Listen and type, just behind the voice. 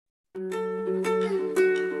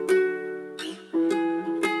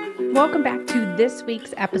welcome back to this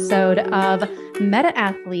week's episode of Meta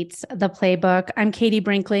Athletes, the Playbook. I'm Katie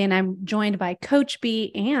Brinkley, and I'm joined by Coach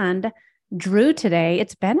B and Drew today.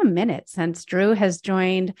 It's been a minute since Drew has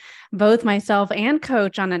joined both myself and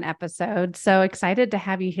Coach on an episode. So excited to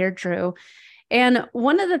have you here, Drew. And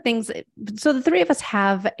one of the things, so the three of us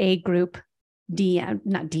have a group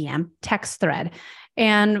text thread,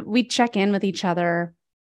 and we check in with each other.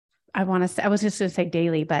 I was just going to say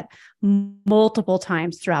daily, but multiple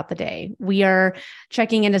times throughout the day. We are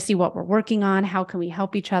checking in to see what we're working on. How can we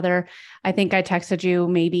help each other? I think I texted you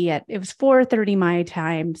it was 4:30 my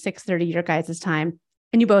time, 6:30 your guys' time,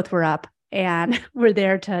 and you both were up and were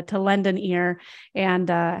there to lend an ear and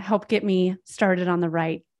help get me started on the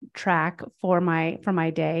right track for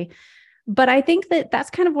my day. But I think that's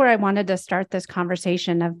kind of where I wanted to start this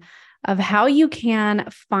conversation of how you can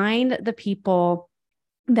find the people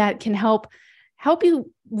that can help you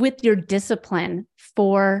with your discipline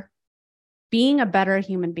for being a better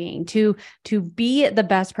human being, to be the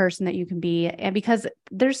best person that you can be. And because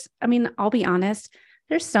I'll be honest,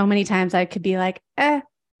 there's so many times I could be like,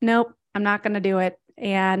 nope, I'm not going to do it.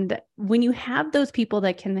 And when you have those people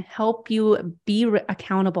that can help you be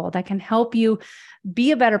accountable, that can help you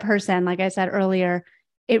be a better person, like I said earlier,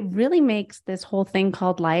 it really makes this whole thing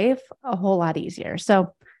called life a whole lot easier.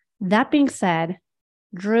 So that being said,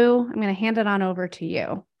 Drew, I'm going to hand it on over to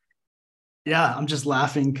you. Yeah, I'm just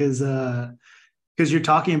laughing because you're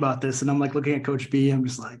talking about this, and I'm like looking at Coach B. I'm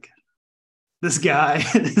just like, this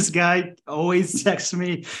guy always texts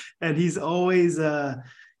me, and he's always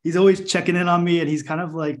checking in on me, and he's kind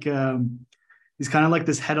of like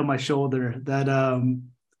this head on my shoulder that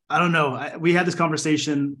I don't know. We had this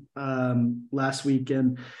conversation last week,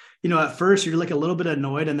 and at first you're like a little bit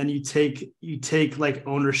annoyed, and then you take like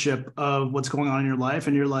ownership of what's going on in your life,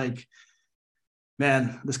 and you're like,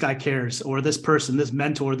 man, this guy cares, or this person, this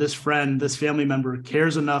mentor, this friend, this family member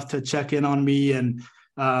cares enough to check in on me and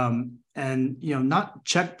not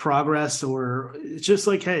check progress, or it's just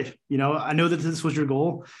like, hey, I know that this was your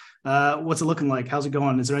goal. What's it looking like? How's it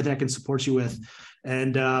going? Is there anything I can support you with?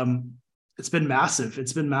 And it's been massive.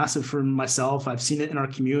 It's been massive for myself. I've seen it in our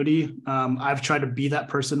community. I've tried to be that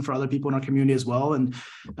person for other people in our community as well. And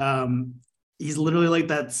he's literally like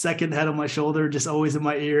that second head on my shoulder, just always in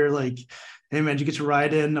my ear, like, hey man, did you get your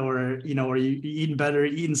ride in? Or, are you eating better,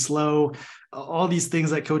 eating slow? All these things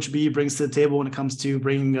that Coach B brings to the table when it comes to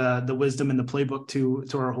bringing the wisdom and the playbook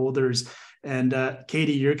to our holders. And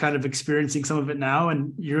Katie, you're kind of experiencing some of it now,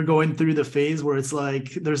 and you're going through the phase where it's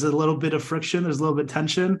like, there's a little bit of friction, there's a little bit of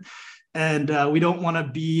tension. And we don't want to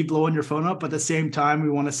be blowing your phone up, but at the same time, we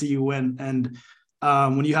want to see you win. And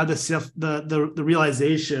when you have the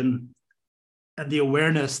realization and the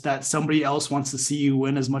awareness that somebody else wants to see you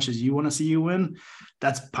win as much as you want to see you win,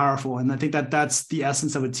 that's powerful. And I think that's the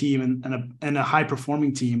essence of a team and a high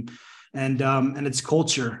performing team, and it's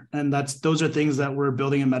culture. And those are things that we're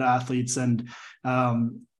building in Meta Athletes. And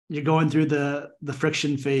you're going through the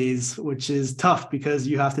friction phase, which is tough because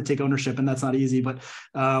you have to take ownership, and that's not easy. But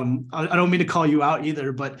I don't mean to call you out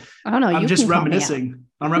either, but I'm just reminiscing.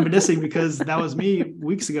 I'm reminiscing because that was me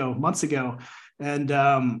weeks ago, months ago. And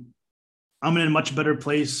I'm in a much better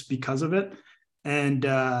place because of it. And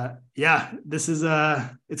this is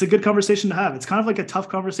it's a good conversation to have. It's kind of like a tough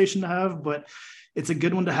conversation to have, but it's a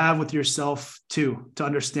good one to have with yourself too, to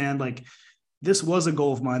understand, like, this was a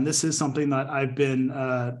goal of mine. This is something that I've been,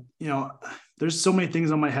 there's so many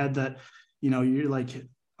things on my head that, you're like,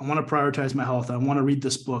 I want to prioritize my health. I want to read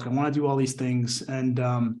this book. I want to do all these things. And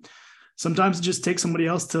sometimes it just takes somebody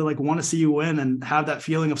else to like want to see you win and have that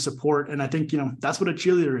feeling of support. And I think, that's what a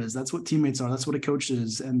cheerleader is. That's what teammates are. That's what a coach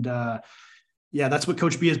is. And that's what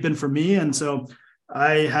Coach B has been for me. And so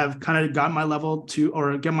I have kind of gotten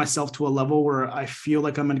get myself to a level where I feel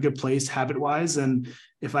like I'm in a good place habit-wise. And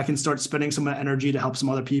if I can start spending some energy to help some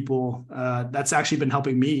other people, that's actually been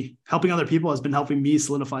helping me. Helping other people has been helping me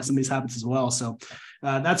solidify some of these habits as well. So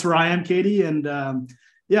that's where I am, Katie. And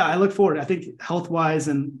I look forward. I think health-wise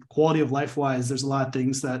and quality of life-wise, there's a lot of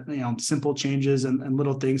things that, simple changes and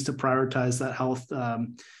little things to prioritize that health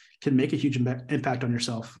can make a huge impact on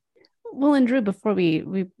yourself. Well, and Drew, before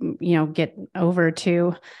we get over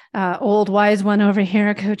to old wise one over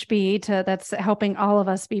here, Coach B, that's helping all of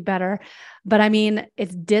us be better. But I mean,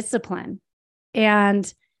 it's discipline.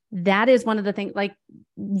 And that is one of the things, like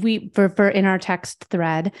for in our text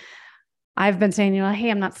thread, I've been saying,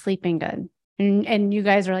 hey, I'm not sleeping good. And you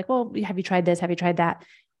guys are like, well, have you tried this? Have you tried that?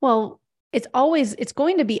 Well, it's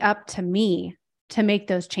going to be up to me to make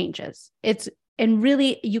those changes. And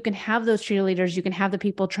really, you can have those cheerleaders, you can have the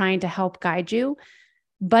people trying to help guide you,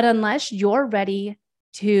 but unless you're ready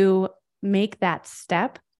to make that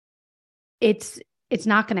step, it's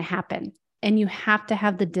not going to happen. And you have to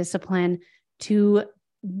have the discipline to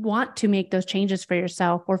want to make those changes for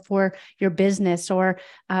yourself or for your business or,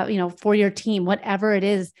 for your team, whatever it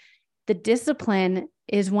is. The discipline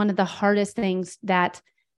is one of the hardest things that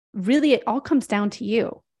really it all comes down to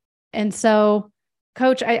you. And so,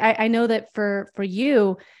 Coach, I know that for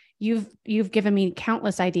you, you've given me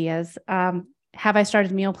countless ideas. Have I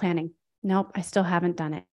started meal planning? Nope, I still haven't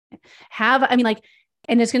done it.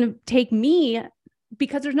 And it's going to take me,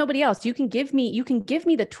 because there's nobody else. You can give me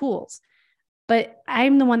the tools, but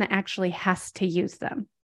I'm the one that actually has to use them.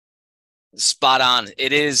 Spot on.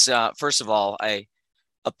 It is, first of all, I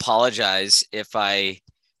apologize if I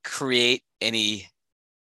create any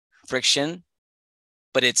friction,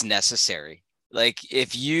 but it's necessary. Like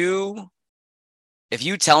if you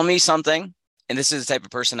tell me something, and this is the type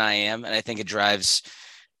of person I am, and I think it drives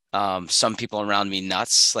some people around me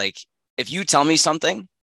nuts. Like if you tell me something,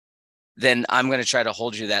 then I'm going to try to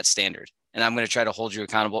hold you to that standard, and I'm going to try to hold you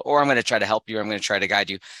accountable, or I'm going to try to help you. Or I'm going to try to guide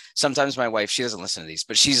you. Sometimes my wife, she doesn't listen to these,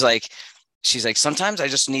 but she's like, sometimes I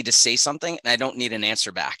just need to say something and I don't need an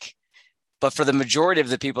answer back. But for the majority of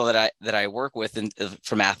the people that I work with, and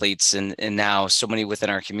from athletes and now so many within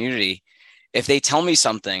our community, if they tell me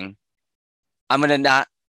something,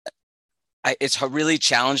 it's really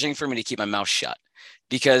challenging for me to keep my mouth shut,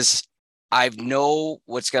 because I know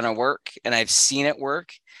what's going to work and I've seen it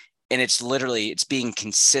work. And it's being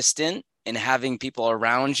consistent and having people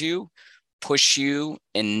around you push you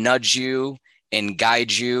and nudge you and guide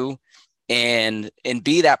you and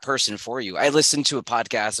be that person for you. I listened to a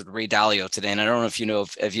podcast of Ray Dalio today, and I don't know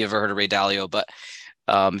if you ever heard of Ray Dalio, but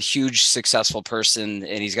huge successful person,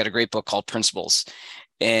 and he's got a great book called Principles.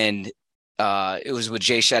 And it was with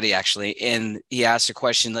Jay Shetty actually, and he asked a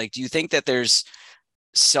question like, do you think that there's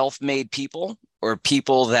self-made people or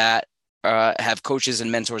people that have coaches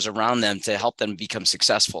and mentors around them to help them become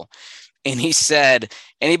successful? And he said,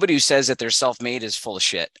 anybody who says that they're self-made is full of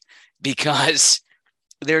shit, because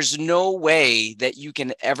there's no way that you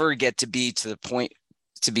can ever get to the point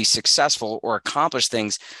to be successful or accomplish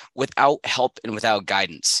things without help and without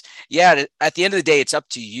guidance. Yeah, at the end of the day, it's up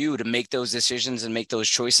to you to make those decisions and make those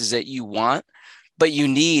choices that you want, but you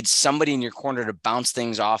need somebody in your corner to bounce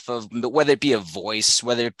things off of, whether it be a voice,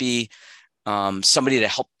 whether it be somebody to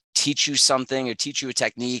help teach you something or teach you a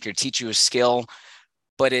technique or teach you a skill.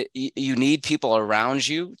 But you need people around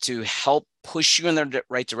you to help push you in the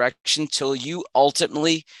right direction till you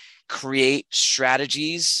ultimately create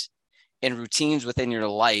strategies and routines within your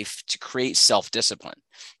life to create self-discipline.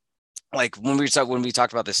 Like when we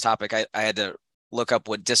talked about this topic, I had to look up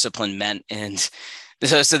what discipline meant. And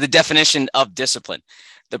so the definition of discipline: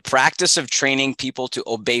 the practice of training people to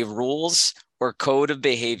obey rules or code of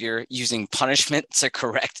behavior using punishment to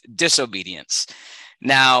correct disobedience.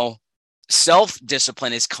 Now,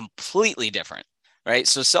 self-discipline is completely different, right?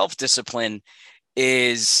 So self-discipline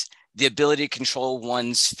is the ability to control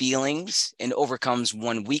one's feelings and overcomes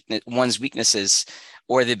one's weaknesses,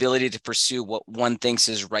 or the ability to pursue what one thinks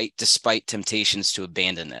is right despite temptations to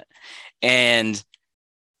abandon it. And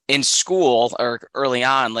in school or early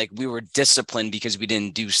on, like we were disciplined because we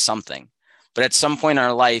didn't do something. But at some point in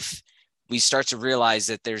our life, we start to realize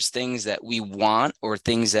that there's things that we want, or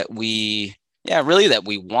things that we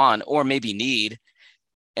want or maybe need.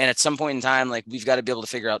 And at some point in time, like we've got to be able to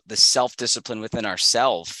figure out the self-discipline within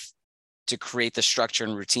ourselves to create the structure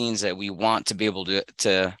and routines that we want to be able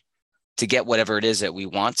to get whatever it is that we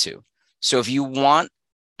want to. So if you want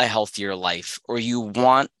a healthier life, or you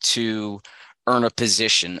want to earn a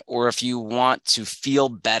position, or if you want to feel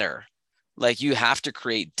better, like you have to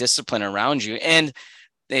create discipline around you. And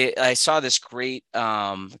I saw this great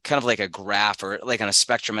kind of like a graph or like on a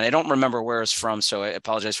spectrum, and I don't remember where it's from, so I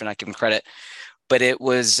apologize for not giving credit, but it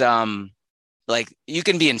was like you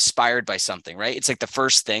can be inspired by something, right? It's like the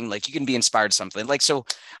first thing, like you can be inspired something. Like, so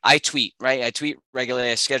I tweet, right? I tweet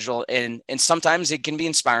regularly, I schedule, and sometimes it can be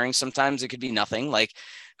inspiring. Sometimes it could be nothing, like,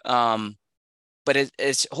 but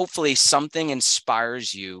it's hopefully something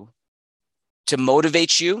inspires you to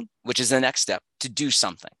motivate you, which is the next step, to do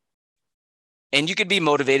something. And you could be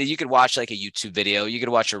motivated. You could watch like a YouTube video, you could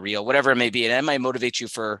watch a reel, whatever it may be. And it might motivate you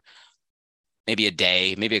for maybe a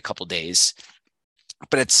day, maybe a couple days.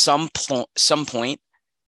 But at some point,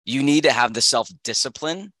 you need to have the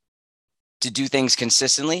self-discipline to do things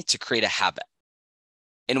consistently to create a habit.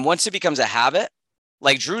 And once it becomes a habit,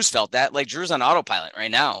 like Drew's felt that, like Drew's on autopilot right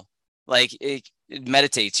now. Like it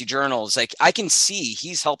meditates, he journals. Like I can see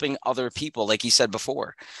he's helping other people, like he said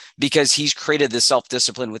before, because he's created this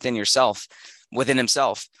self-discipline within himself.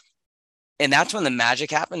 And that's when the magic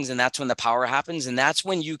happens, and that's when the power happens, and that's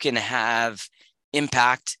when you can have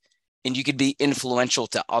impact and you could be influential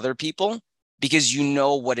to other people because you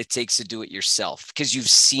know what it takes to do it yourself, because you've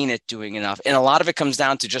seen it doing enough. And a lot of it comes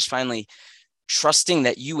down to just finally trusting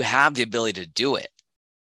that you have the ability to do it.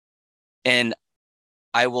 And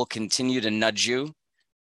I will continue to nudge you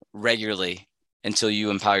regularly until you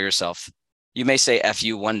empower yourself. You may say F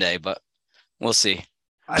you one day, but we'll see.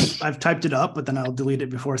 I've typed it up, but then I'll delete it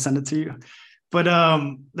before I send it to you. But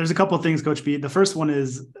there's a couple of things, Coach B. The first one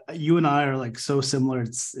is you and I are like so similar.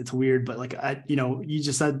 It's weird, but like you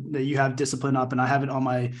just said that you have discipline up, and I have it on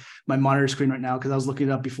my monitor screen right now because I was looking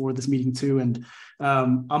it up before this meeting too. And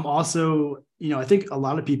I'm also, I think a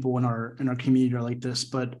lot of people in our community are like this,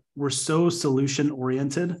 but we're so solution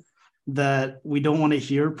oriented that we don't want to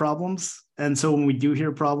hear problems. And so when we do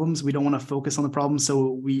hear problems, we don't want to focus on the problem.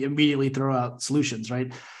 So we immediately throw out solutions,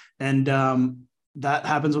 right? And that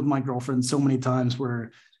happens with my girlfriend so many times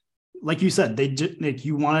where, like you said,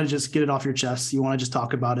 you want to just get it off your chest. You want to just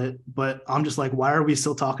talk about it. But I'm just like, why are we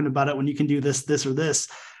still talking about it when you can do this, this, or this?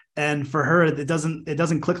 And for her, it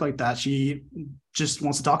doesn't click like that. She just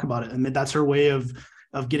wants to talk about it. And that's her way of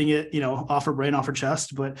getting it, off her brain, off her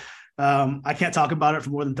chest. But I can't talk about it for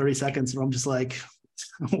more than 30 seconds. And I'm just like,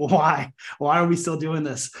 why are we still doing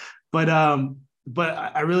this? But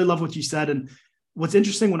I really love what you said. And what's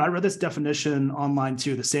interesting, when I read this definition online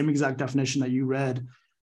too, the same exact definition that you read,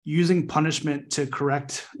 using punishment to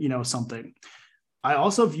correct, something, I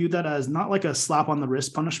also view that as not like a slap on the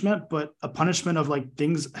wrist punishment, but a punishment of like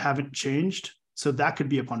things haven't changed. So that could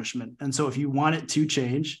be a punishment. And so if you want it to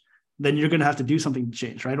change, then you're going to have to do something to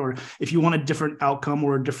change, right? Or if you want a different outcome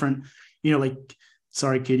or a different,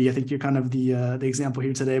 sorry, Katie, I think you're kind of the example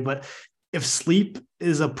here today, but if sleep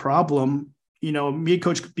is a problem, me and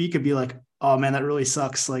Coach B could be like, oh man, that really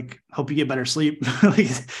sucks. Like, hope you get better sleep.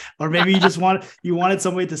 Or maybe you wanted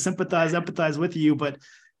somebody to empathize with you. But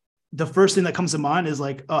the first thing that comes to mind is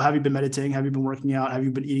like, oh, have you been meditating? Have you been working out? Have you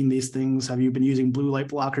been eating these things? Have you been using blue light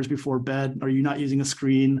blockers before bed? Are you not using a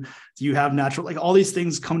screen? Do you have natural, like all these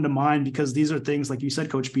things come to mind because these are things, like you said,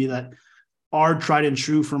 Coach B, that are tried and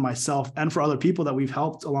true for myself and for other people that we've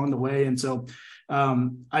helped along the way. And so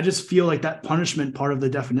I just feel like that punishment part of the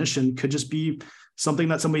definition could just be something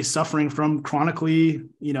that somebody's suffering from chronically,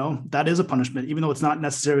 that is a punishment, even though it's not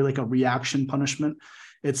necessarily like a reaction punishment.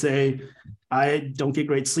 It's I don't get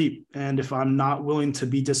great sleep. And if I'm not willing to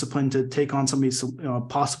be disciplined to take on some of these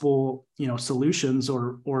possible, solutions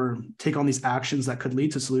or take on these actions that could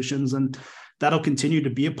lead to solutions, and that'll continue to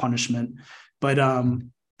be a punishment. But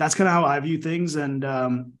that's kind of how I view things. And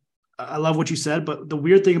I love what you said. But the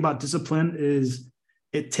weird thing about discipline is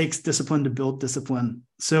it takes discipline to build discipline.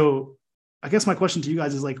 So I guess my question to you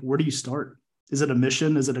guys is like, where do you start? Is it a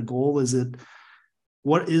mission? Is it a goal?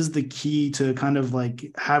 What is the key to kind of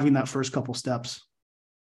like having that first couple steps?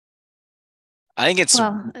 I think it's,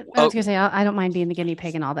 well, I was gonna say, I don't mind being the guinea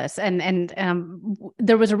pig in all this. And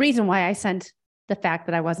there was a reason why I sent the fact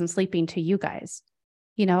that I wasn't sleeping to you guys.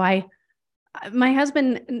 My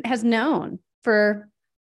husband has known for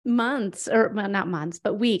months, or well, not months,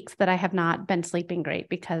 but weeks, that I have not been sleeping great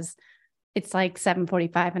because it's like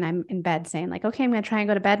 7:45 and I'm in bed saying like, okay, I'm going to try and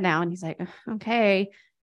go to bed now. And he's like, okay.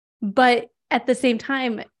 But at the same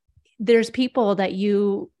time, there's people that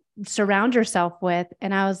you surround yourself with.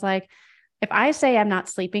 And I was like, if I say I'm not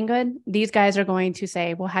sleeping good, these guys are going to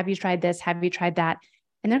say, well, have you tried this? Have you tried that?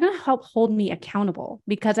 And they're going to help hold me accountable,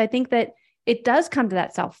 because I think that it does come to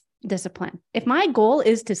that self-discipline. If my goal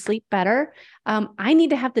is to sleep better, I need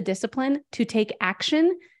to have the discipline to take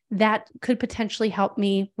action that could potentially help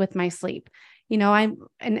me with my sleep.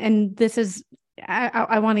 This is,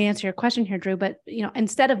 I want to answer your question here, Drew, but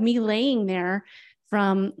instead of me laying there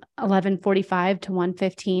from 11:45 to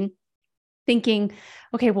 1:15, thinking,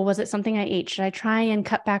 okay, well, was it something I ate? Should I try and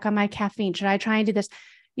cut back on my caffeine? Should I try and do this?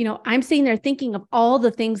 I'm sitting there thinking of all the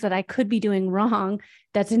things that I could be doing wrong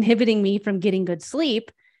that's inhibiting me from getting good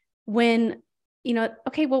sleep, when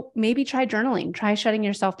okay, well, maybe try journaling, try shutting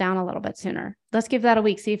yourself down a little bit sooner. Let's give that a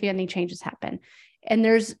week, see if any changes happen. And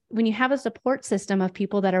when you have a support system of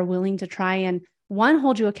people that are willing to try and, one,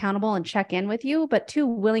 hold you accountable and check in with you, but two,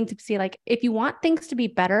 willing to see, like, if you want things to be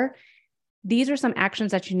better, these are some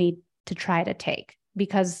actions that you need to try to take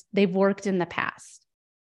because they've worked in the past.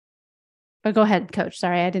 But go ahead, Coach.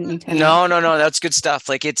 Sorry, I didn't mean to. No. That's good stuff.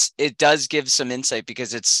 Like it does give some insight,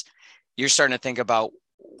 because you're starting to think about,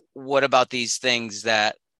 what about these things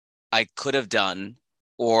that I could have done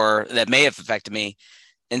or that may have affected me,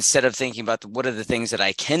 instead of thinking about what are the things that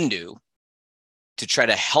I can do to try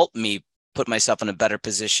to help me put myself in a better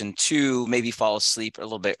position to maybe fall asleep a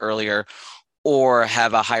little bit earlier or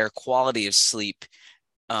have a higher quality of sleep.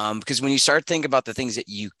 Because when you start thinking about the things that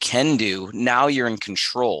you can do, now you're in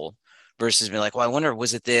control, versus being like, well, I wonder,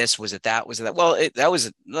 was it this? Was it that? Was it that? Well, that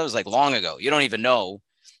was like long ago. You don't even know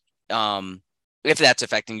if that's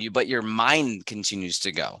affecting you, but your mind continues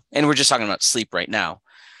to go. And we're just talking about sleep right now.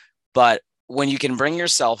 But when you can bring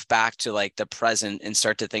yourself back to like the present and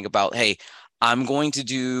start to think about, hey, I'm going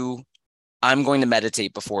to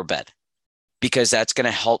meditate before bed because that's going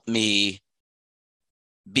to help me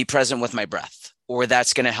be present with my breath, or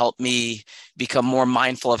that's going to help me become more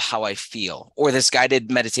mindful of how I feel, or this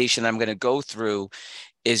guided meditation I'm going to go through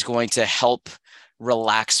is going to help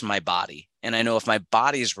relax my body. And I know if my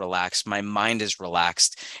body is relaxed, my mind is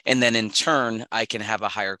relaxed. And then in turn, I can have a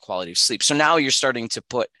higher quality of sleep. So now you're starting to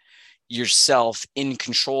put yourself in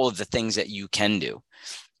control of the things that you can do.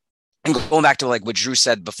 And going back to like what Drew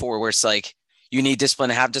said before, where it's like, you need discipline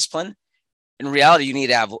to have discipline. In reality, you need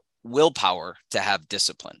to have willpower to have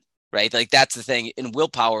discipline, right? Like that's the thing. And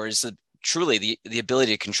willpower is truly the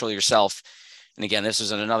ability to control yourself. And again, this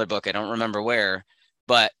was in another book, I don't remember where,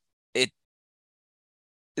 but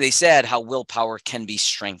they said how willpower can be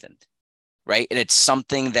strengthened, right? And it's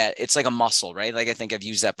something that it's like a muscle, right? Like I think I've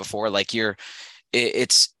used that before. Like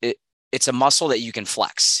it's a muscle that you can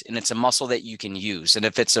flex, and it's a muscle that you can use. And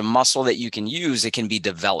if it's a muscle that you can use, it can be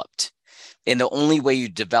developed. And the only way you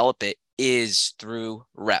develop it is through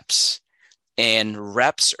reps. And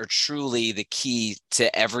reps are truly the key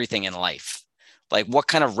to everything in life. Like, what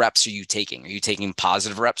kind of reps are you taking? Are you taking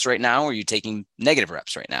positive reps right now? Or are you taking negative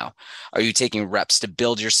reps right now? Are you taking reps to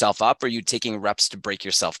build yourself up? Or are you taking reps to break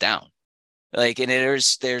yourself down? Like, and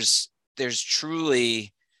there's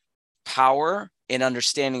truly power in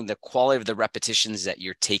understanding the quality of the repetitions that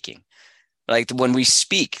you're taking. Like when we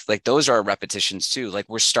speak, like those are our repetitions too. Like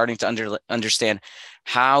we're starting to understand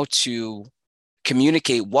how to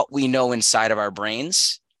communicate what we know inside of our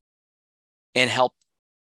brains and help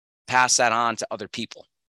pass that on to other people.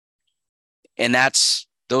 And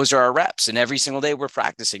those are our reps. And every single day we're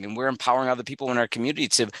practicing and we're empowering other people in our community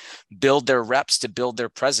to build their reps, to build their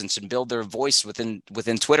presence and build their voice within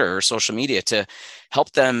Twitter or social media, to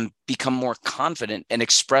help them become more confident in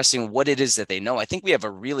expressing what it is that they know. I think we have a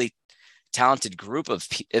really talented group of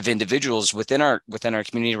individuals within our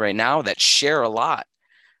community right now that share a lot,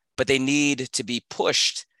 but they need to be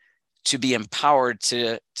pushed to be empowered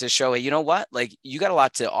to show, hey, you know what? Like, you got a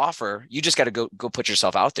lot to offer. You just got to go put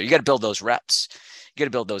yourself out there. You got to build those reps. You got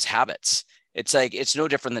to build those habits. It's like, it's no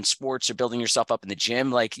different than sports or building yourself up in the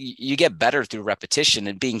gym. Like, you get better through repetition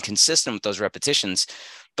and being consistent with those repetitions.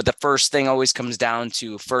 But the first thing always comes down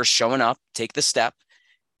to first showing up, take the step,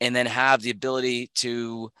 and then have the ability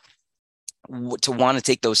to want to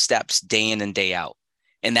take those steps day in and day out.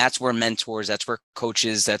 And that's where mentors, that's where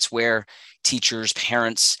coaches, that's where teachers,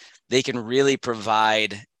 parents, they can really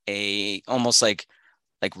provide almost like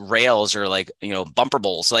rails or like, bumper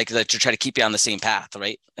bowls, like that, to try to keep you on the same path,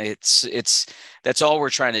 right? That's all we're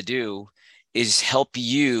trying to do, is help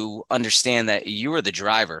you understand that you are the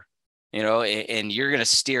driver, and you're going to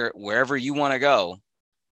steer it wherever you want to go.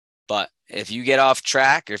 But if you get off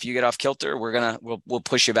track or if you get off kilter, we'll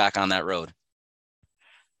push you back on that road.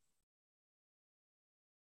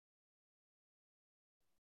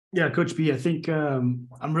 Yeah, Coach B, I think I'm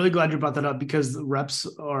really glad you brought that up, because the reps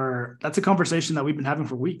that's a conversation that we've been having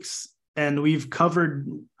for weeks, and we've covered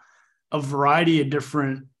a variety of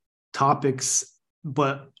different topics,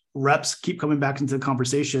 but reps keep coming back into the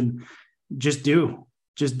conversation. Just do,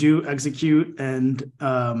 execute. And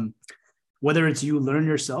whether it's you learn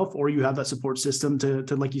yourself or you have that support system to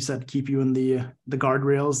like you said, keep you in the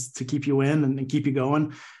guardrails, to keep you in and keep you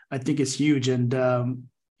going, I think is huge. And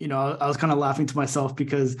I was kind of laughing to myself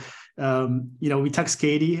because, we text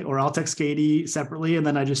Katie, or I'll text Katie separately, and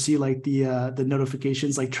then I just see like the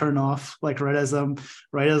notifications like turn off, like right as I'm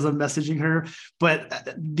messaging her.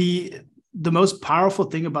 But the most powerful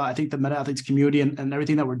thing about, I think, the Meta Athletes community and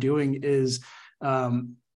everything that we're doing is,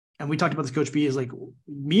 and we talked about this, Coach B, is like,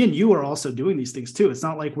 me and you are also doing these things too. It's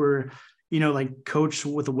not like we're, like coach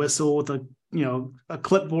with a whistle, with a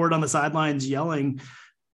clipboard on the sidelines yelling.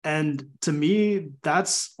 And to me,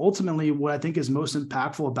 that's ultimately what I think is most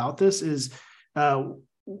impactful about this is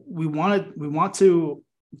we want to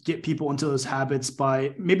get people into those habits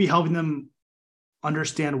by maybe helping them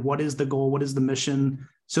understand what is the goal, what is the mission,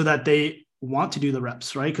 so that they want to do the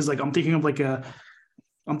reps, right? Because like I'm thinking of like a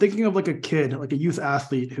kid, like a youth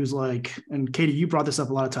athlete who's like, and Katie, you brought this up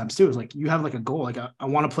a lot of times too, is like, you have like a goal, like I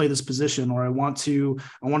want to play this position, or I want to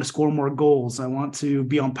score more goals. I want to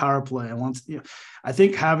be on power play. I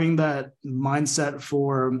think having that mindset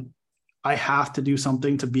for, I have to do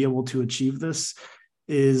something to be able to achieve this,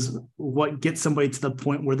 is what gets somebody to the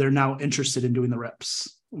point where they're now interested in doing the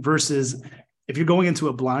reps, versus if you're going into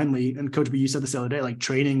it blindly, and Coach B, you said this the other day, like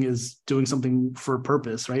training is doing something for a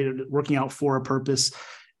purpose, right? Working out for a purpose.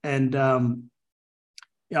 And I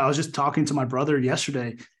was just talking to my brother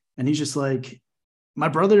yesterday, and he's just like, my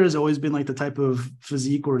brother has always been like the type of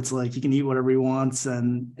physique where it's like he can eat whatever he wants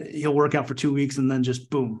and he'll work out for 2 weeks and then just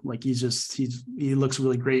boom, like he looks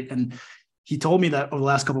really great. And he told me that over the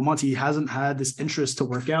last couple of months, he hasn't had this interest to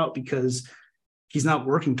work out because he's not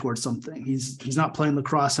working towards something. He's not playing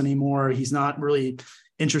lacrosse anymore. He's not really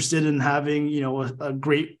interested in having, a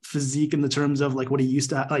great physique in the terms of like what he used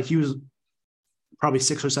to have. Like he was probably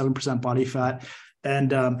 6 or 7% body fat.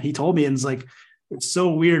 And he told me, and it's like, it's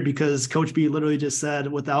so weird because Coach B literally just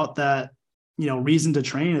said, without that, reason to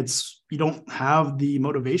train, you don't have the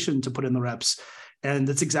motivation to put in the reps. And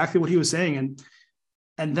that's exactly what he was saying.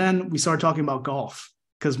 And then we started talking about golf,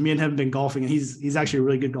 because me and him have been golfing, and he's actually a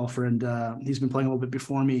really good golfer, and he's been playing a little bit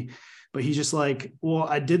before me. But he's just like, well,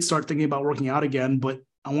 I did start thinking about working out again, but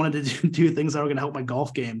I wanted to do things that were going to help my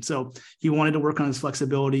golf game. So he wanted to work on his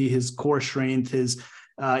flexibility, his core strength,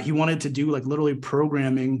 he wanted to do like literally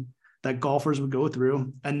programming that golfers would go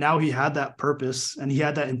through. And now he had that purpose and he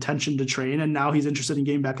had that intention to train. And now he's interested in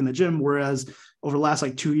getting back in the gym. Whereas over the last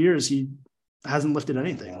like 2 years, he hasn't lifted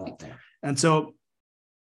anything. And so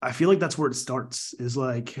I feel like that's where it starts, is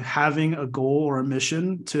like having a goal or a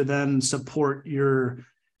mission to then support your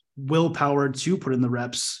willpower to put in the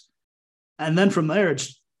reps. And then from there,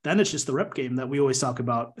 it's just the rep game that we always talk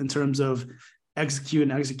about in terms of execute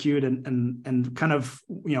and kind of,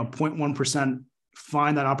 0.1%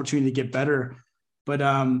 find that opportunity to get better. But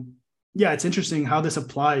it's interesting how this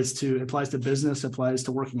applies to business, applies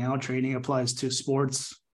to working out, training, applies to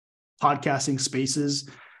sports, podcasting, spaces.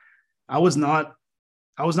 I was not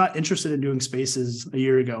interested in doing spaces a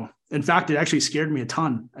year ago. In fact, it actually scared me a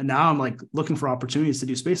ton. And now I'm like looking for opportunities to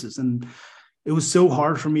do spaces. And it was so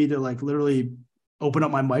hard for me to like literally open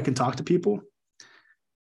up my mic and talk to people.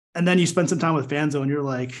 And then you spend some time with Fanzo and you're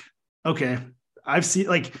like, okay, I've seen,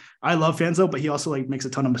 like, I love Fanzo, but he also like makes a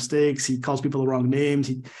ton of mistakes. He calls people the wrong names.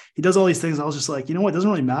 He does all these things. I was just like, you know what? It doesn't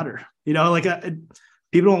really matter.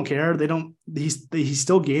 People don't care. He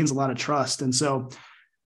still gains a lot of trust. And so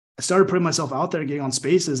I started putting myself out there and getting on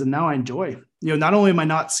spaces, and now I enjoy, not only am I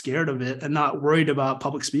not scared of it and not worried about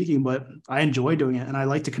public speaking, but I enjoy doing it. And I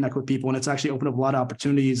like to connect with people, and it's actually opened up a lot of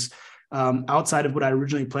opportunities outside of what I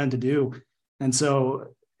originally planned to do. And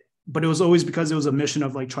so, but it was always because it was a mission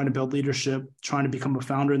of like trying to build leadership, trying to become a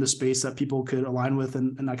founder in the space that people could align with,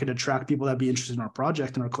 and I could attract people that'd be interested in our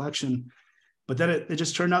project and our collection. But then it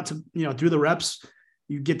just turned out to, through the reps,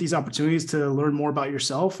 you get these opportunities to learn more about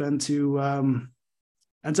yourself and to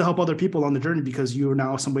help other people on the journey, because you are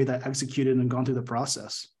now somebody that executed and gone through the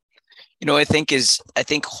process. I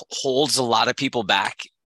think holds a lot of people back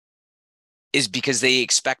is because they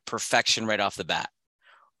expect perfection right off the bat,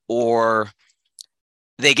 or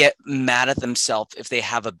they get mad at themselves if they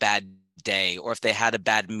have a bad day, or if they had a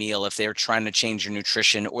bad meal, if they're trying to change your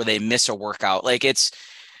nutrition, or they miss a workout. Like it's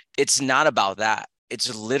not about that.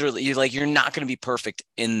 It's literally you're not going to be perfect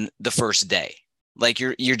in the first day. Like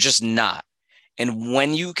you're just not. And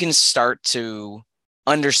when you can start to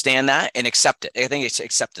understand that and accept it, I think it's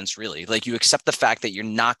acceptance, really. Like you accept the fact that you're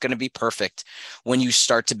not going to be perfect when you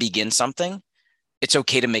start to begin something. It's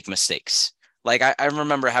okay to make mistakes. Like I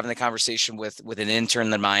remember having the conversation with an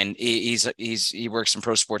intern of mine. He works in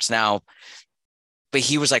pro sports now, but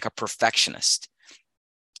he was like a perfectionist.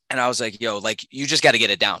 And I was like, yo, like you just got to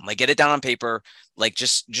get it down. Like get it down on paper. Like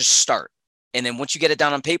just start. And then once you get it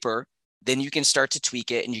down on paper, then you can start to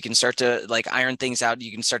tweak it and you can start to like iron things out.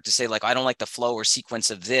 You can start to say like, I don't like the flow or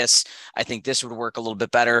sequence of this. I think this would work a little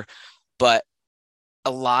bit better. But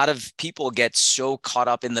a lot of people get so caught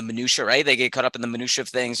up in the minutia, right? They get caught up in the minutia of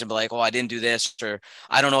things and be like, oh, I didn't do this, or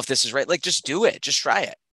I don't know if this is right. Like, just do it. Just try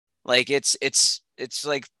it. Like it's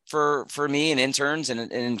like for me and interns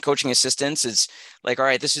and coaching assistants, it's like, all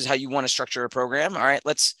right, this is how you want to structure a program. All right,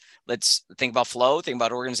 let's think about flow, think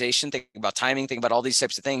about organization, think about timing, think about all these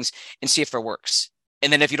types of things and see if it works.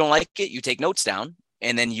 And then if you don't like it, you take notes down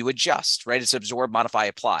and then you adjust, right? It's absorb, modify,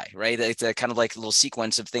 apply, right? It's a kind of like a little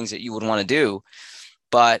sequence of things that you would want to do.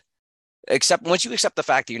 But once you accept the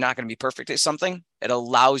fact that you're not going to be perfect at something, it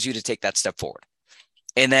allows you to take that step forward.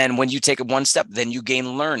 And then when you take it one step, then you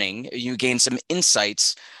gain learning, you gain some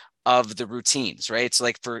insights of the routines, right? It's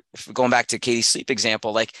like for going back to Katie's sleep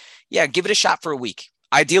example, like, yeah, give it a shot for a week,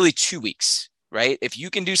 ideally 2 weeks, right? If you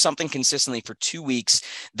can do something consistently for 2 weeks,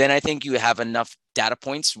 then I think you have enough data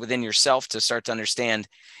points within yourself to start to understand,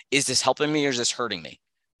 is this helping me or is this hurting me?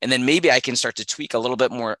 And then maybe I can start to tweak a little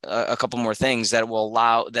bit more, a couple more things that will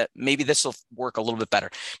allow that maybe this will work a little bit better.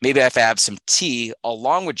 Maybe if I have some tea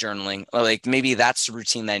along with journaling, like maybe that's the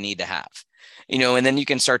routine that I need to have, and then you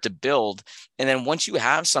can start to build. And then once you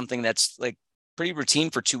have something that's like pretty routine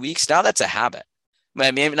for 2 weeks, now that's a habit.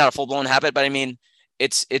 Maybe not a full blown habit, but I mean,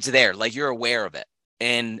 it's there, like you're aware of it,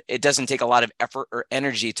 and it doesn't take a lot of effort or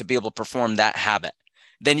energy to be able to perform that habit.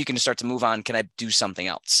 Then you can start to move on. Can I do something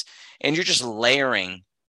else? And you're just layering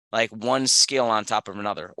like one skill on top of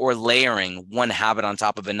another, or layering one habit on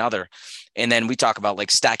top of another. And then we talk about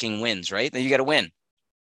like stacking wins, right? Then you got to win.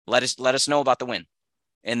 Let us know about the win,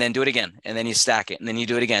 and then do it again. And then you stack it, and then you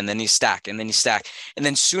do it again. Then you stack, and then you stack. And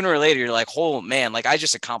then sooner or later, you're like, oh man, like I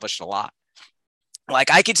just accomplished a lot.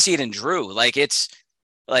 Like I could see it in Drew. Like it's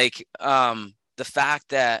like the fact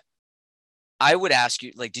that I would ask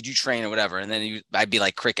you, like, did you train or whatever? And then I'd be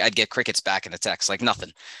like, I'd get crickets back in the text, like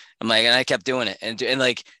nothing. I'm like, and I kept doing it. And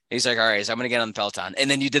like, he's like, all right, so I'm going to get on the Peloton. And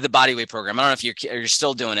then you did the body weight program. I don't know if you're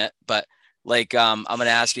still doing it, but like, I'm going to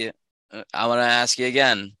ask you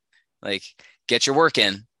again, like, get your work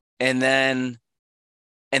in. And then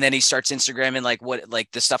he starts Instagramming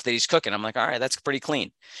like the stuff that he's cooking. I'm like, all right, that's pretty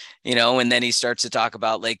clean, and then he starts to talk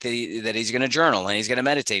about like that he's going to journal, and he's going to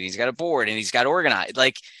meditate. He's got a board, and he's got organized.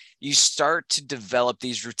 Like, you start to develop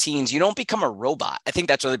these routines. You don't become a robot. I think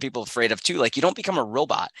that's what other people are afraid of too. Like, you don't become a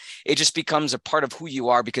robot. It just becomes a part of who you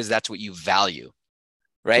are, because that's what you value.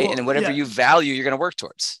 Right. Well, and whatever you value, you're going to work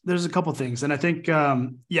towards. There's a couple things. And I think,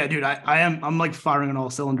 dude, I'm like firing on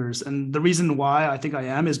all cylinders. And the reason why I think I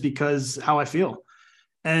am is because how I feel.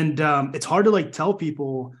 And it's hard to like tell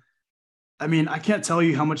people. I mean, I can't tell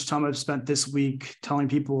you how much time I've spent this week telling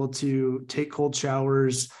people to take cold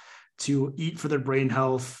showers, to eat for their brain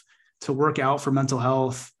health, to work out for mental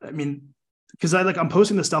health. I mean, because I'm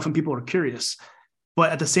posting this stuff and people are curious,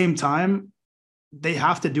 but at the same time, they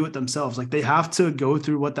have to do it themselves. Like, they have to go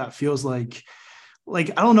through what that feels like. Like,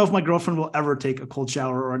 I don't know if my girlfriend will ever take a cold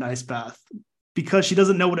shower or an ice bath, because she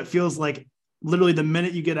doesn't know what it feels like literally the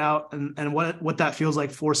minute you get out, and what that feels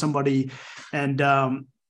like for somebody. And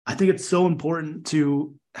I think it's so important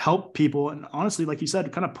to help people. And honestly, like you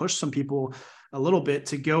said, kind of push some people a little bit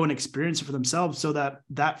to go and experience it for themselves, so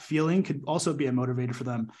that feeling could also be a motivator for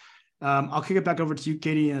them. I'll kick it back over to you,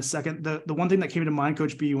 Katie, in a second. The one thing that came to mind,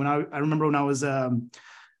 Coach B, when I remember when I was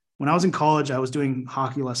in college, I was doing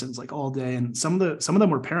hockey lessons like all day, and some of them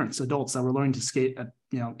were parents, adults that were learning to skate at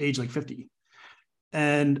age like 50.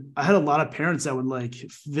 And I had a lot of parents that would like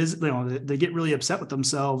visit, they get really upset with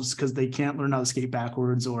themselves because they can't learn how to skate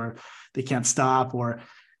backwards, or they can't stop,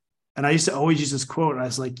 and I used to always use this quote. And I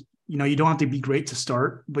was like, you don't have to be great to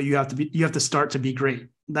start, but you have to start to be great.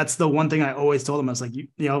 That's the one thing I always told them. I was like,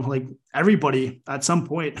 like everybody at some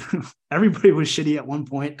point, everybody was shitty at one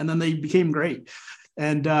point, and then they became great.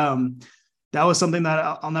 And that was something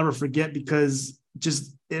that I'll never forget, because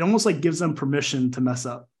just, it almost like gives them permission to mess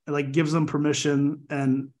up. It like gives them permission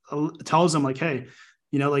and tells them like, hey,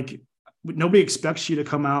 like nobody expects you to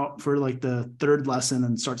come out for like the third lesson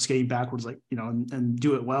and start skating backwards, like, and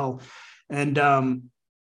do it well. And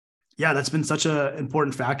that's been such an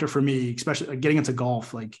important factor for me, especially like getting into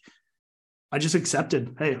golf. Like, I just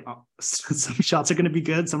accepted, hey, some shots are going to be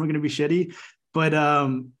good, some are going to be shitty, but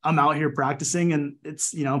I'm out here practicing, and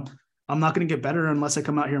it's, I'm not going to get better unless I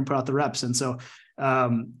come out here and put out the reps. And so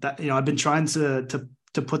that, I've been trying to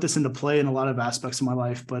put this into play in a lot of aspects of my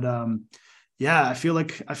life. But I feel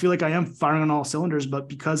like I am firing on all cylinders, but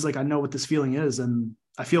because like I know what this feeling is, and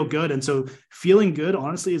I feel good. And so feeling good,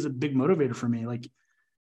 honestly, is a big motivator for me. Like,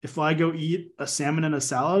 if I go eat a salmon and a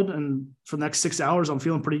salad, and for the next 6 hours, I'm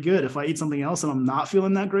feeling pretty good. If I eat something else and I'm not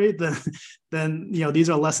feeling that great, then these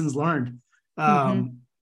are lessons learned.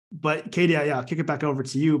 But Katie, I'll kick it back over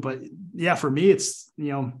to you. But yeah, for me, it's,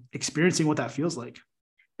 experiencing what that feels like.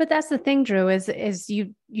 But that's the thing, Drew, is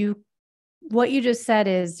you what you just said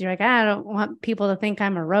is, you're like, I don't want people to think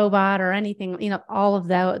I'm a robot or anything, all of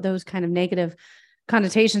those kind of negative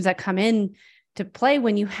connotations that come in to play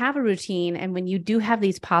when you have a routine and when you do have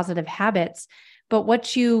these positive habits. But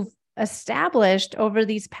what you've established over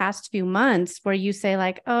these past few months, where you say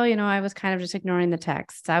like, oh, I was kind of just ignoring the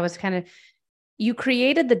texts. You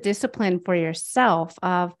created the discipline for yourself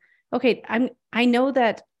of, okay, I know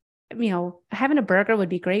that, having a burger would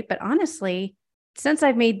be great, but honestly, since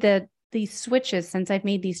I've made these switches, since I've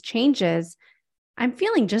made these changes, I'm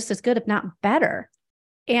feeling just as good, if not better.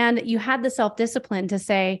 And you had the self-discipline to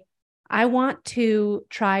say, I want to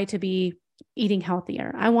try to be eating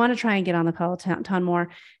healthier. I want to try and get on the Peloton more. And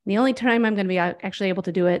the only time I'm going to be actually able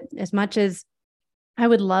to do it, as much as I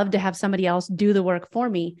would love to have somebody else do the work for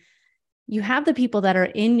me, you have the people that are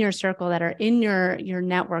in your circle, that are in your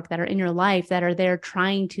network, that are in your life, that are there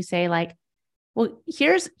trying to say like, well,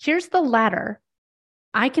 here's the ladder.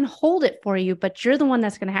 I can hold it for you, but you're the one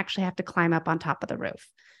that's going to actually have to climb up on top of the roof.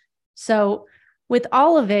 So with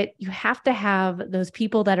all of it, you have to have those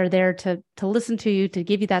people that are there to listen to you, to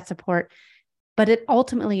give you that support. But it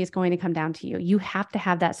ultimately is going to come down to you. You have to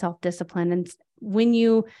have that self-discipline. And when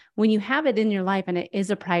you have it in your life and it is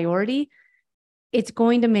a priority, it's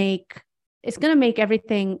going to make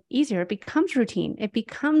everything easier. It becomes routine. It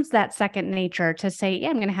becomes that second nature to say, yeah,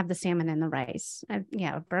 I'm going to have the salmon and the rice.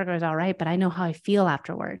 Yeah, burger is all right, but I know how I feel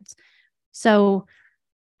afterwards. So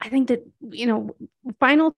I think that,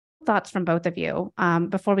 final thoughts from both of you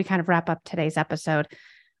before we kind of wrap up today's episode.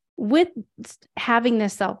 With having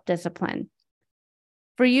this self-discipline,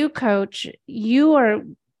 for you, Coach, you are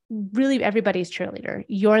really everybody's cheerleader.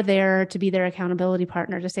 You're there to be their accountability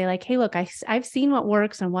partner, to say like, hey, look, I've seen what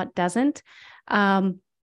works and what doesn't.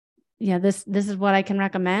 This is what I can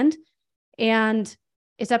recommend. And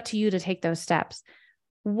it's up to you to take those steps.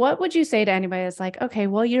 What would you say to anybody that's like, okay,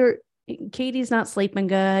 well, Katie's not sleeping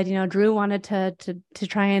good. Drew wanted to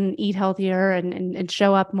try and eat healthier and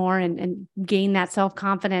show up more and gain that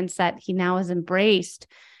self-confidence that he now has embraced.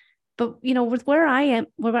 But, with where I am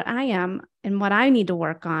and what I need to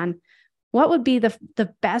work on, what would be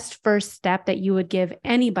the best first step that you would give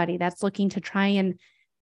anybody that's looking to try and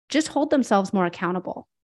just hold themselves more accountable?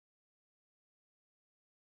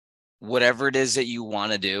 Whatever it is that you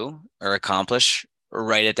want to do or accomplish,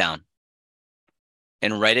 write it down.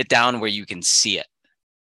 And write it down where you can see it,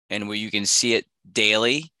 and where you can see it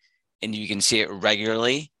daily and you can see it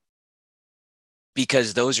regularly,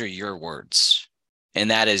 because those are your words. And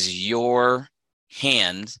that is your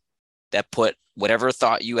hand that put whatever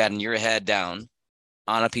thought you had in your head down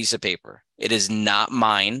on a piece of paper. It is not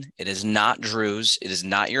mine. It is not Drew's. It is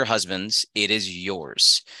not your husband's. It is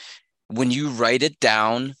yours. When you write it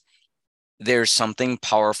down, there's something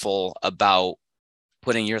powerful about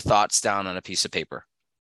putting your thoughts down on a piece of paper.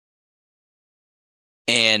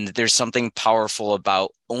 And there's something powerful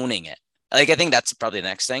about owning it. Like, I think that's probably the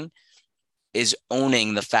next thing, is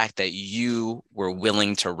owning the fact that you were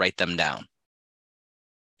willing to write them down.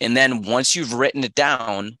 And then once you've written it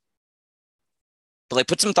down, but like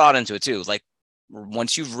put some thought into it too. Like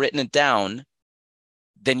once you've written it down,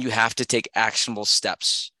 then you have to take actionable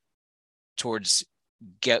steps towards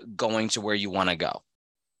going to where you want to go.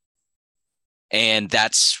 And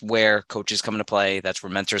that's where coaches come into play. That's where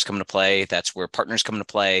mentors come into play. That's where partners come into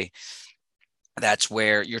play. That's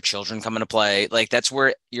where your children come into play. Like that's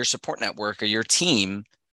where your support network or your team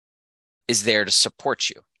is there to support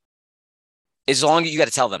you. As long as you got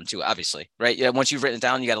to tell them too, obviously, right? Yeah. Once you've written it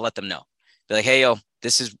down, you got to let them know. Be like, hey, yo,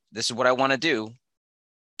 this is what I want to do.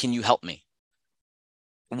 Can you help me?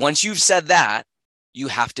 Once you've said that, you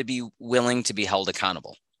have to be willing to be held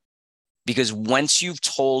accountable. Because once you've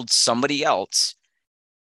told somebody else,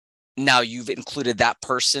 now you've included that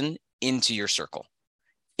person into your circle,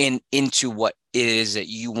 into what it is that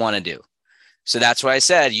you want to do. So that's why I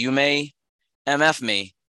said, you may MF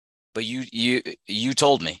me, but you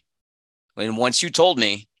told me. And once you told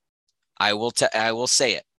me, I will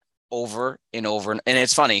say it over and over. And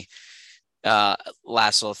it's funny.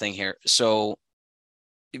 Last little thing here. So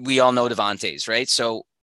we all know Devontae's, right? So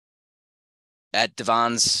at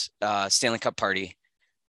Devon's Stanley Cup party,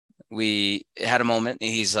 we had a moment and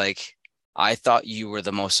he's like, I thought you were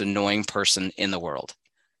the most annoying person in the world.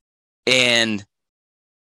 And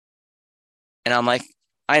I'm like,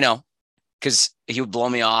 I know, because he would blow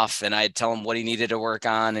me off and I'd tell him what he needed to work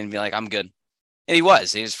on and be like, I'm good. And he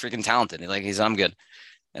was freaking talented. I'm good.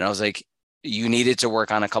 And I was like, you needed to work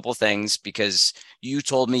on a couple things because you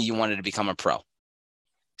told me you wanted to become a pro.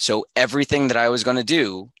 So everything that I was going to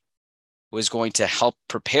do was going to help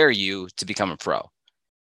prepare you to become a pro.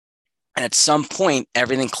 And at some point,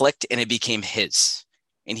 everything clicked and it became his.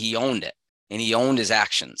 And he owned it. And he owned his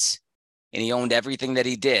actions. And he owned everything that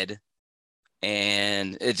he did.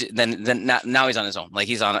 And now he's on his own. Like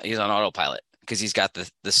he's on autopilot because he's got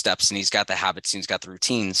the steps and he's got the habits and he's got the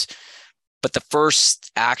routines. But the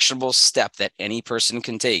first actionable step that any person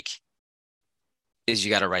can take is you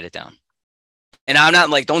got to write it down. And I'm not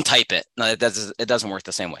like, don't type it. No, it doesn't work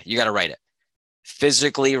the same way. You got to write it.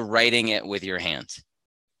 Physically writing it with your hands.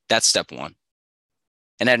 That's step one.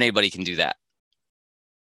 And anybody can do that.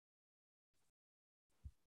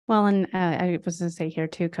 Well, and I was going to say here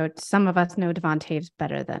too, Coach, some of us know Devontae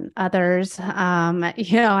better than others. I'm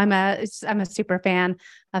a super fan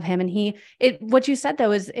of him, and what you said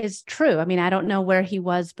though is true. I mean, I don't know where he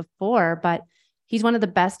was before, but he's one of the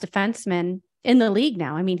best defensemen in the league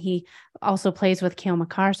now. I mean, he also plays with Cale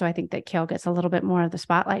Makar, so I think that Cale gets a little bit more of the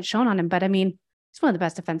spotlight shown on him. But I mean, he's one of the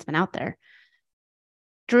best defensemen out there.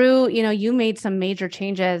 Drew, you made some major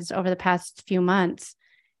changes over the past few months.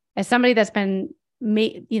 As somebody that's been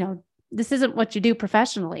made, this isn't what you do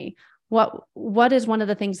professionally. What is one of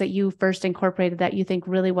the things that you first incorporated that you think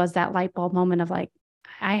really was that light bulb moment of like,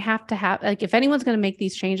 I have to have, like, if anyone's going to make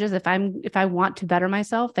these changes, if I want to better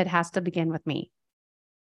myself, it has to begin with me.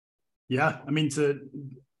 Yeah. I mean, to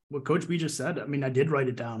what Coach B just said, I mean, I did write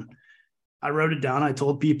it down. I wrote it down. I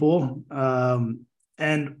told people,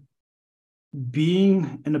 and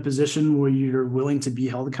being in a position where you're willing to be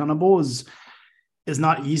held accountable is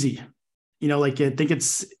not easy. I think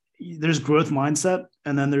there's growth mindset,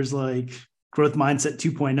 and then there's like growth mindset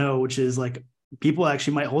 2.0, which is like people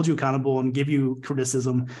actually might hold you accountable and give you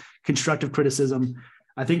criticism, constructive criticism.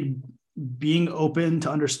 I think being open to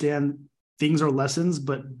understand things are lessons,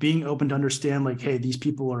 but being open to understand like, hey, these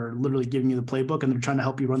people are literally giving you the playbook and they're trying to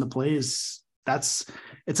help you run the plays. It's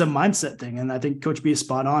a mindset thing. And I think Coach B is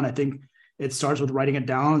spot on. I think it starts with writing it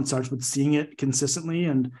down. It starts with seeing it consistently.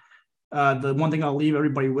 And the one thing I'll leave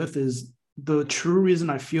everybody with is the true reason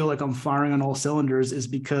I feel like I'm firing on all cylinders is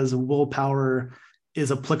because willpower is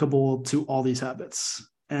applicable to all these habits.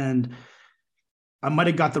 And I might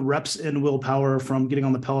have got the reps in willpower from getting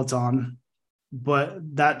on the Peloton, but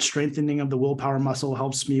that strengthening of the willpower muscle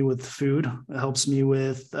helps me with food. It helps me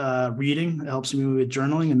with reading. It helps me with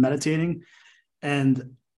journaling and meditating.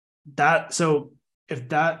 And so if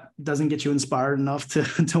that doesn't get you inspired enough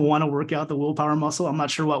to want to work out the willpower muscle, I'm not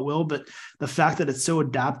sure what will, but the fact that it's so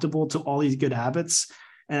adaptable to all these good habits,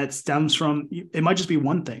 and it stems from, it might just be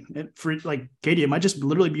one thing. For like Katie, it might just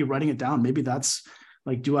literally be writing it down. Maybe that's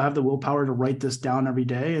like, do I have the willpower to write this down every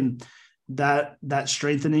day? And that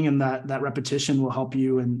strengthening and that repetition will help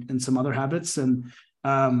you in some other habits. And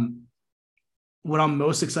what I'm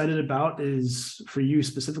most excited about is for you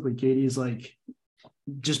specifically, Katie, is like,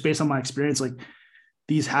 just based on my experience, like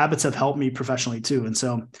these habits have helped me professionally too. And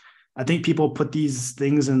so I think people put these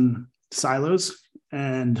things in silos,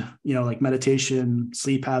 and, like meditation,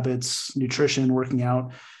 sleep habits, nutrition, working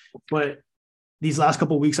out. But these last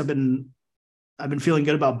couple of weeks, I've been feeling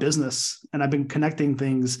good about business, and I've been connecting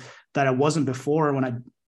things that I wasn't before when I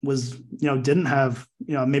was, didn't have,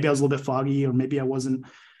 maybe I was a little bit foggy, or maybe I wasn't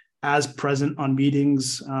as present on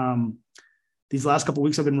meetings. These last couple of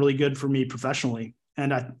weeks have been really good for me professionally.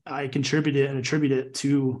 And I attribute it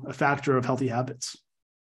to a factor of healthy habits.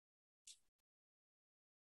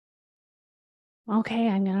 Okay,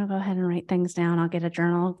 I'm going to go ahead and write things down. I'll get a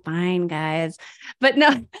journal. Fine, guys. But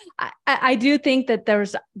no, I do think that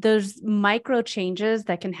there's micro changes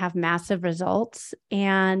that can have massive results.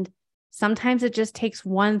 And sometimes it just takes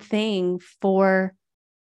one thing for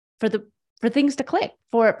things to click,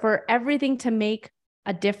 for everything to make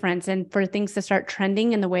a difference, and for things to start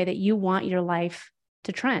trending in the way that you want your life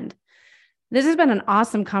to trend. This has been an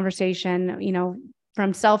awesome conversation,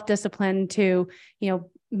 from self-discipline to,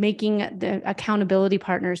 making the accountability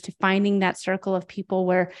partners, to finding that circle of people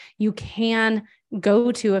where you can go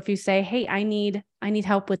to if you say, hey, I need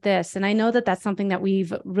help with this. And I know that that's something that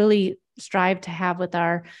we've really strived to have with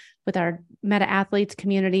our Meta Athletes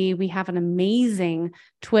community. We have an amazing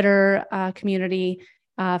Twitter community.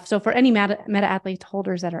 So for any Meta Athletes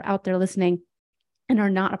holders that are out there listening and are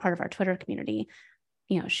not a part of our Twitter community,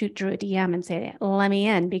 shoot Drew a DM and say, let me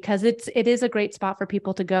in, because it is a great spot for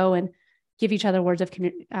people to go and give each other words of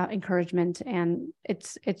encouragement. And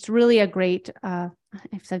it's really a great, I've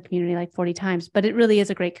said community like 40 times, but it really is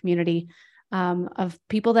a great community of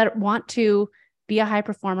people that want to be a high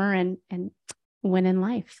performer and win in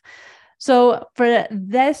life. So for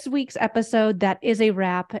this week's episode, that is a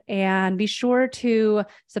wrap. And be sure to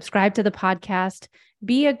subscribe to the podcast.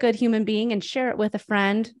 Be a good human being and share it with a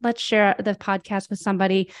friend. Let's share the podcast with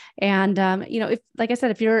somebody. And, if, like I said,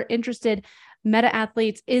 if you're interested, Meta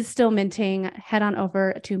Athletes is still minting. Head on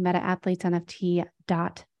over to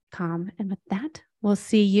metaathletesnft.com. And with that, we'll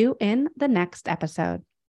see you in the next episode.